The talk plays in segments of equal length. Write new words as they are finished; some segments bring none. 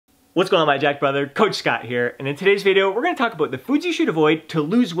What's going on, my Jack brother? Coach Scott here, and in today's video we're going to talk about the foods you should avoid to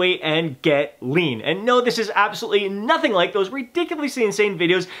lose weight and get lean. And no, this is absolutely nothing like those ridiculously insane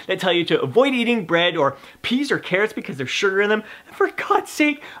videos that tell you to avoid eating bread or peas or carrots because there's sugar in them. And for God's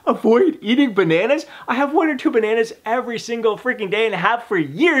sake, avoid eating bananas. I have 1 or 2 bananas every single freaking day and have for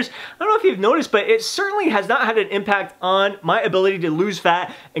years. I don't know if you've noticed, but it certainly has not had an impact on my ability to lose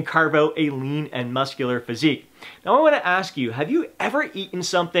fat and carve out a lean and muscular physique. Now I want to ask you, have you ever eaten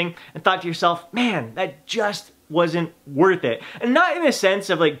something and thought to yourself, man, that just wasn't worth it? And not in a sense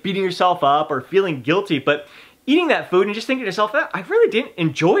of like beating yourself up or feeling guilty, but eating that food and just thinking to yourself, I really didn't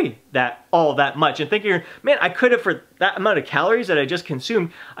enjoy that all that much. And thinking, man, I could have, for that amount of calories that I just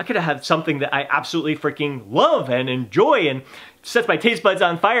consumed, I could have had something that I absolutely freaking love and enjoy and sets my taste buds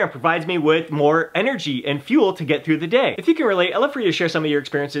on fire and provides me with more energy and fuel to get through the day. If you can relate, I'd love for you to share some of your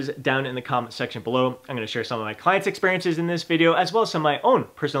experiences down in the comment section below. I'm going to share some of my clients' experiences in this video, as well as some of my own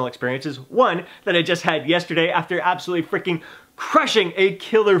personal experiences. One that I just had yesterday after absolutely freaking crushing a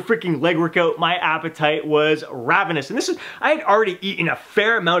killer freaking leg workout. My appetite was ravenous. And I had already eaten a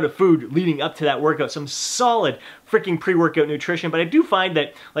fair amount of food leading up to that workout, some solid freaking pre-workout nutrition, but I do find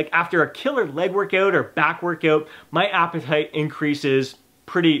that like after a killer leg workout or back workout, my appetite increases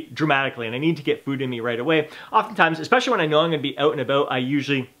pretty dramatically and I need to get food in me right away. Oftentimes, especially when I know I'm gonna be out and about, I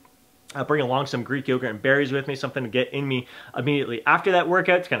usually bring along some Greek yogurt and berries with me, something to get in me immediately after that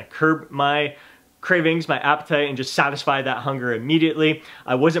workout to kind of curb my cravings, my appetite, and just satisfy that hunger immediately.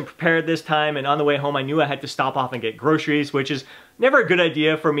 I wasn't prepared this time, and on the way home I knew I had to stop off and get groceries, which is never a good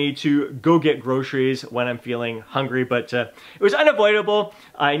idea for me to go get groceries when I'm feeling hungry, but it was unavoidable.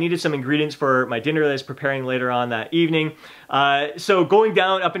 I needed some ingredients for my dinner that I was preparing later on that evening. So going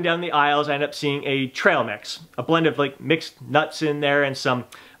up and down the aisles, I ended up seeing a trail mix, a blend of like mixed nuts in there and some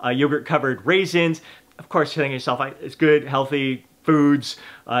yogurt covered raisins. Of course, you're thinking to yourself, it's good, healthy foods,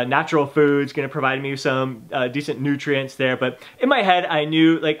 natural foods, gonna provide me with some decent nutrients there. But in my head, I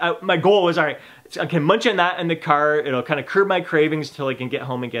knew like my goal was, all right, I can munch on that in the car. It'll kind of curb my cravings until I can get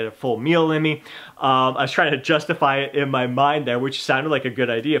home and get a full meal in me. I was trying to justify it in my mind there, which sounded like a good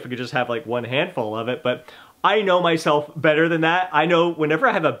idea if I could just have like one handful of it. But I know myself better than that. I know whenever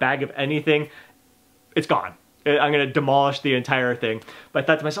I have a bag of anything, it's gone. I'm gonna demolish the entire thing. But I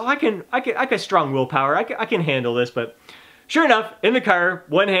thought to myself, I got strong willpower. I can handle this. But sure enough, in the car,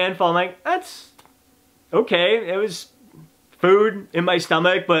 one handful, I'm like, that's okay. It was food in my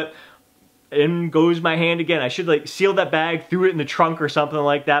stomach, but in goes my hand again. I should like seal that bag, threw it in the trunk or something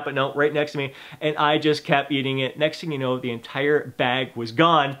like that, but no, right next to me. And I just kept eating it. Next thing you know, the entire bag was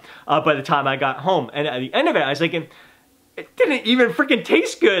gone by the time I got home. And at the end of it, I was thinking, it didn't even freaking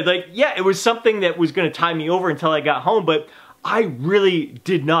taste good. Like, yeah, it was something that was gonna tie me over until I got home, but I really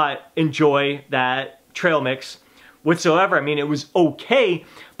did not enjoy that trail mix whatsoever. I mean, it was okay,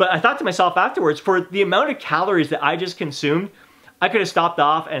 but I thought to myself afterwards, for the amount of calories that I just consumed, I could have stopped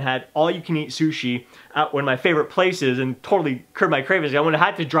off and had all-you-can-eat sushi at one of my favorite places and totally curbed my cravings. I would have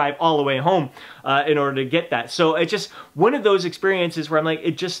had to drive all the way home in order to get that. So it's just one of those experiences where I'm like,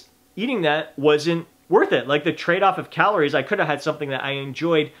 eating that wasn't worth it. Like the trade-off of calories, I could have had something that I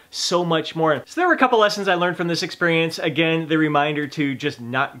enjoyed so much more. So there were a couple lessons I learned from this experience. Again, the reminder to just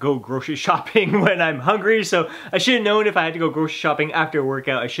not go grocery shopping when I'm hungry. So I should have known if I had to go grocery shopping after a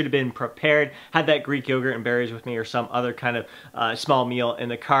workout, I should have been prepared, had that Greek yogurt and berries with me or some other kind of small meal in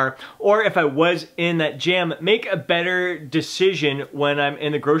the car. Or if I was in that jam, make a better decision when I'm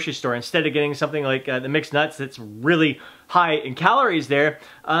in the grocery store. Instead of getting something like the mixed nuts that's really high in calories there,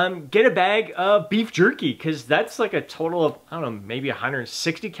 get a bag of beef jerky, because that's like a total of, I don't know, maybe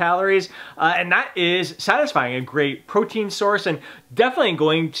 160 calories, and that is satisfying, a great protein source, and definitely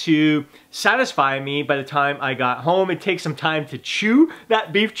going to satisfy me by the time I got home. It takes some time to chew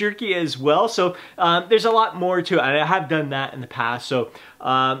that beef jerky as well, so there's a lot more to it, and I have done that in the past, so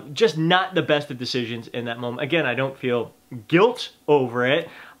just not the best of decisions in that moment. Again, I don't feel guilt over it,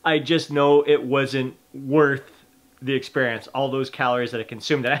 I just know it wasn't worth the experience, all those calories that I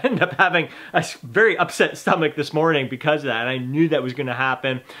consumed. And I ended up having a very upset stomach this morning because of that, and I knew that was gonna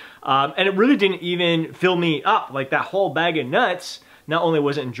happen. And it really didn't even fill me up. Like that whole bag of nuts, not only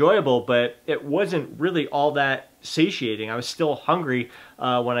was it enjoyable, but it wasn't really all that satiating. I was still hungry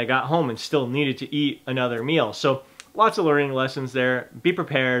when I got home and still needed to eat another meal. So lots of learning lessons there. Be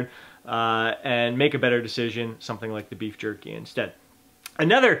prepared and make a better decision, something like the beef jerky instead.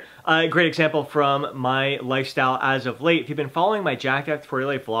 Another great example from my lifestyle as of late, if you've been following my Jack for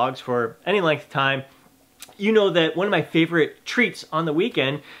Life vlogs for any length of time, you know that one of my favorite treats on the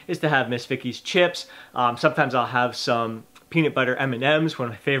weekend is to have Miss Vicky's chips. Sometimes I'll have some peanut butter M&Ms, one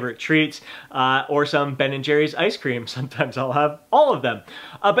of my favorite treats, or some Ben & Jerry's ice cream. Sometimes I'll have all of them.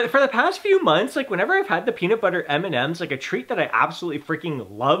 But for the past few months, like whenever I've had the peanut butter M&Ms, like a treat that I absolutely freaking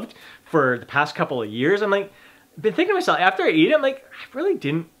loved for the past couple of years, I'm like, I've been thinking to myself, after I eat it, I'm like, I really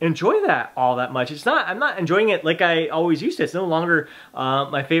didn't enjoy that all that much. I'm not enjoying it like I always used to. It's no longer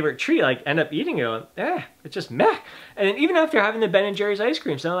my favorite treat. Like, end up eating it, it's just meh. And then even after having the Ben & Jerry's ice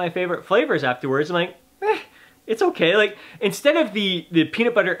cream, some of my favorite flavors afterwards, I'm like, it's okay. Like, instead of the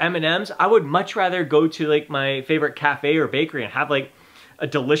peanut butter M&Ms, I would much rather go to like my favorite cafe or bakery and have like a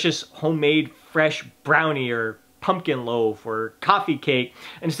delicious homemade fresh brownie or pumpkin loaf or coffee cake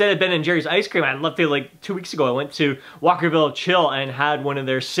instead of Ben & Jerry's ice cream. I loved it. Like 2 weeks ago, I went to Walkerville Chill and had one of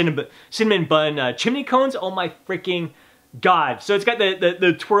their cinnamon bun chimney cones. Oh my freaking God. So it's got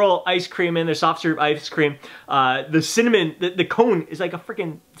the twirl ice cream and the soft serve ice cream. The cinnamon, the cone is like a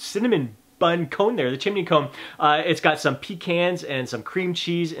freaking cinnamon bun cone there, the chimney cone. It's got some pecans and some cream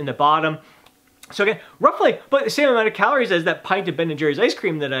cheese in the bottom. So again, roughly about the same amount of calories as that pint of Ben & Jerry's ice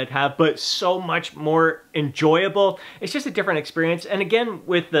cream that I'd have, but so much more enjoyable. It's just a different experience. And again,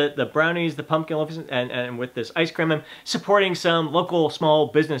 with the brownies, the pumpkin loaves, and with this ice cream, I'm supporting some local small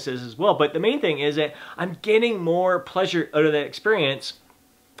businesses as well. But the main thing is that I'm getting more pleasure out of that experience.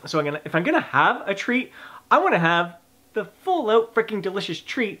 So if I'm gonna have a treat, I wanna have the full out freaking delicious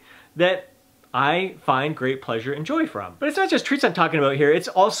treat that I find great pleasure and joy from. But it's not just treats I'm talking about here, it's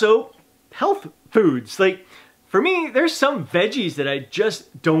also health foods. Like, for me, there's some veggies that I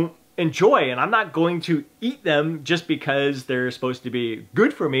just don't enjoy, and I'm not going to eat them just because they're supposed to be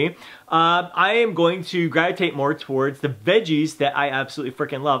good for me. I am going to gravitate more towards the veggies that I absolutely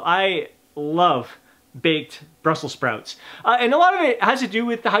freaking love. I love baked Brussels sprouts. And a lot of it has to do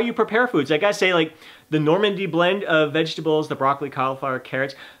with how you prepare foods. I gotta say, like, the Normandy blend of vegetables, the broccoli, cauliflower,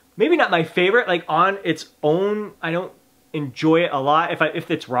 carrots, maybe not my favorite. Like, on its own, I don't enjoy it a lot. If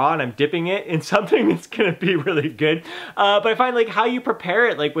it's raw and I'm dipping it in something, it's gonna be really good. But I find like how you prepare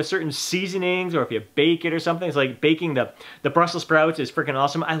it, like with certain seasonings, or if you bake it or something, it's like baking the Brussels sprouts is freaking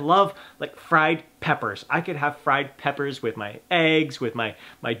awesome. I love like fried peppers. I could have fried peppers with my eggs, with my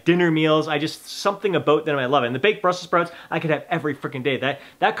dinner meals. Something about them I love. And the baked Brussels sprouts, I could have every freaking day.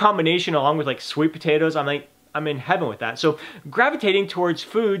 That combination along with like sweet potatoes, I'm in heaven with that. So gravitating towards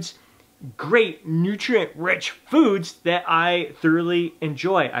foods, great nutrient-rich foods that I thoroughly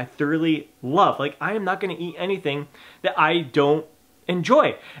enjoy, I thoroughly love. Like, I am not going to eat anything that I don't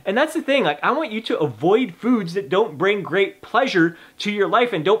enjoy. And that's the thing, like, I want you to avoid foods that don't bring great pleasure to your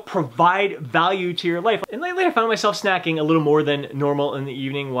life and don't provide value to your life. And lately I found myself snacking a little more than normal in the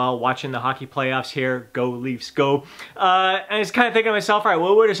evening while watching the hockey playoffs here. Go Leafs, go. And I was kind of thinking to myself, all right,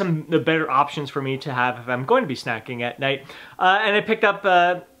 well, what are some of the better options for me to have if I'm going to be snacking at night? And I picked up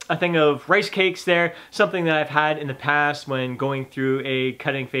a thing of rice cakes there, something that I've had in the past when going through a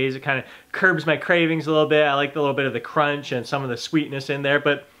cutting phase. It kind of curbs my cravings a little bit. I like a little bit of the crunch and some of the sweetness in there,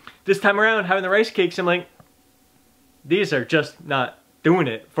 but this time around having the rice cakes, I'm like, these are just not doing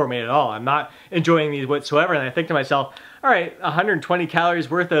it for me at all. I'm not enjoying these whatsoever. And I think to myself, all right, 120 calories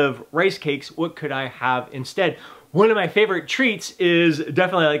worth of rice cakes, what could I have instead? One of my favorite treats is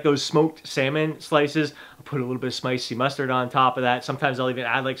definitely like those smoked salmon slices. I'll put a little bit of spicy mustard on top of that. Sometimes I'll even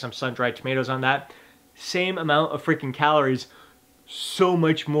add like some sun-dried tomatoes on that. Same amount of freaking calories, so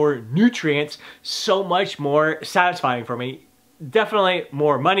much more nutrients, so much more satisfying for me. Definitely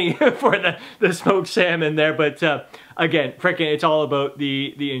more money for the smoked salmon there, but again, freaking, it's all about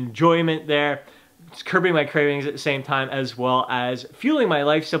the enjoyment there. It's curbing my cravings at the same time, as well as fueling my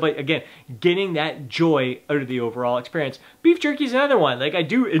life. So, but again, getting that joy out of the overall experience. Beef jerky is another one. Like, I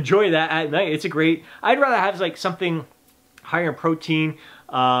do enjoy that at night. It's a great, I'd rather have like something higher in protein.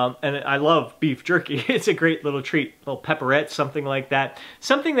 And I love beef jerky. It's a great little treat, little pepperette, something like that.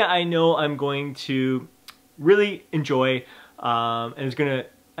 Something that I know I'm going to really enjoy. And it's gonna,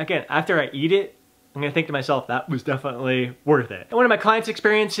 again, after I eat it, I'm gonna think to myself, that was definitely worth it. And one of my clients'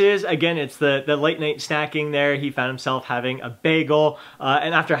 experiences, again, it's the late night snacking there. He found himself having a bagel.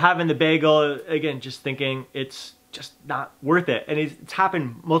 And after having the bagel, again, just thinking it's just not worth it. And it's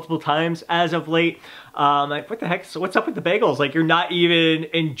happened multiple times as of late. Like, what the heck? So what's up with the bagels? Like, you're not even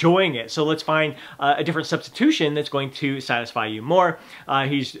enjoying it. So let's find a different substitution that's going to satisfy you more.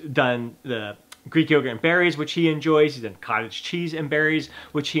 He's done the Greek yogurt and berries, which he enjoys. He's done cottage cheese and berries,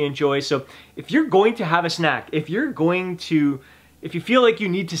 which he enjoys. So if you're going to have a snack, if you feel like you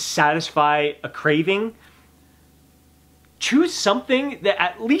need to satisfy a craving, choose something that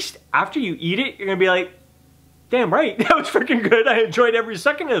at least after you eat it, you're gonna be like, damn right, that was freaking good. I enjoyed every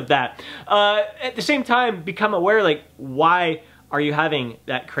second of that. At the same time, become aware, like, why are you having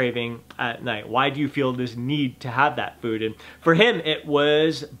that craving at night? Why do you feel this need to have that food? And for him, it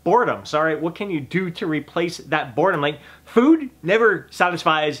was boredom. Sorry, what can you do to replace that boredom? Like, food never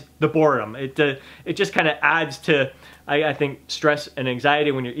satisfies the boredom. It just kind of adds to, I think, stress and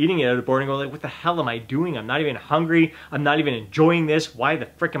anxiety when you're eating it out of boredom. Go like, what the hell am I doing? I'm not even hungry. I'm not even enjoying this. Why the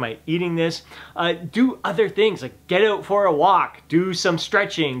frick am I eating this? Do other things, like get out for a walk, do some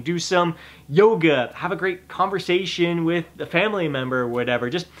stretching, do some yoga, have a great conversation with a family member or whatever.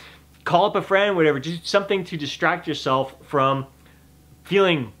 Just call up a friend, whatever. Just something to distract yourself from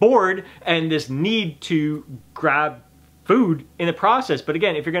feeling bored and this need to grab food in the process. But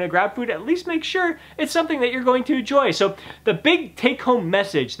again, if you're going to grab food, at least make sure it's something that you're going to enjoy. So the big take-home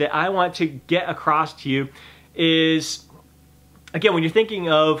message that I want to get across to you is, again, when you're thinking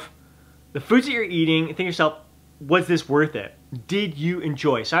of the foods that you're eating, think to yourself, was this worth it? Did you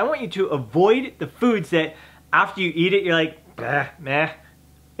enjoy? So I want you to avoid the foods that after you eat it, you're like, meh,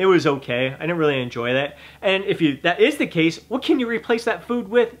 it was okay. I didn't really enjoy that. And if that is the case, what can you replace that food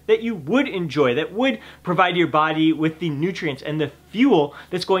with that you would enjoy, that would provide your body with the nutrients and the fuel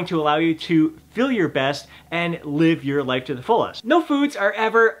that's going to allow you to feel your best and live your life to the fullest? No foods are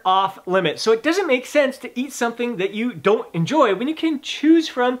ever off limits. So it doesn't make sense to eat something that you don't enjoy when you can choose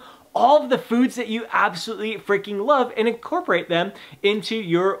from all of the foods that you absolutely freaking love and incorporate them into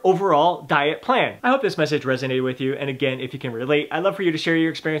your overall diet plan. I hope this message resonated with you, and again, if you can relate, I'd love for you to share your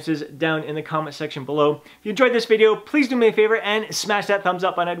experiences down in the comment section below. If you enjoyed this video, please do me a favor and smash that thumbs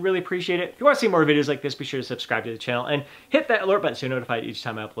up button. I'd really appreciate it. If you want to see more videos like this, be sure to subscribe to the channel and hit that alert button so you're notified each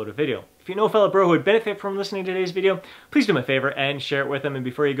time I upload a video. If you know a fellow bro who would benefit from listening to today's video, please do me a favor and share it with them. And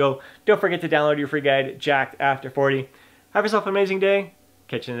before you go, don't forget to download your free guide, Jacked After 40. Have yourself an amazing day.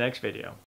 Catch you in the next video.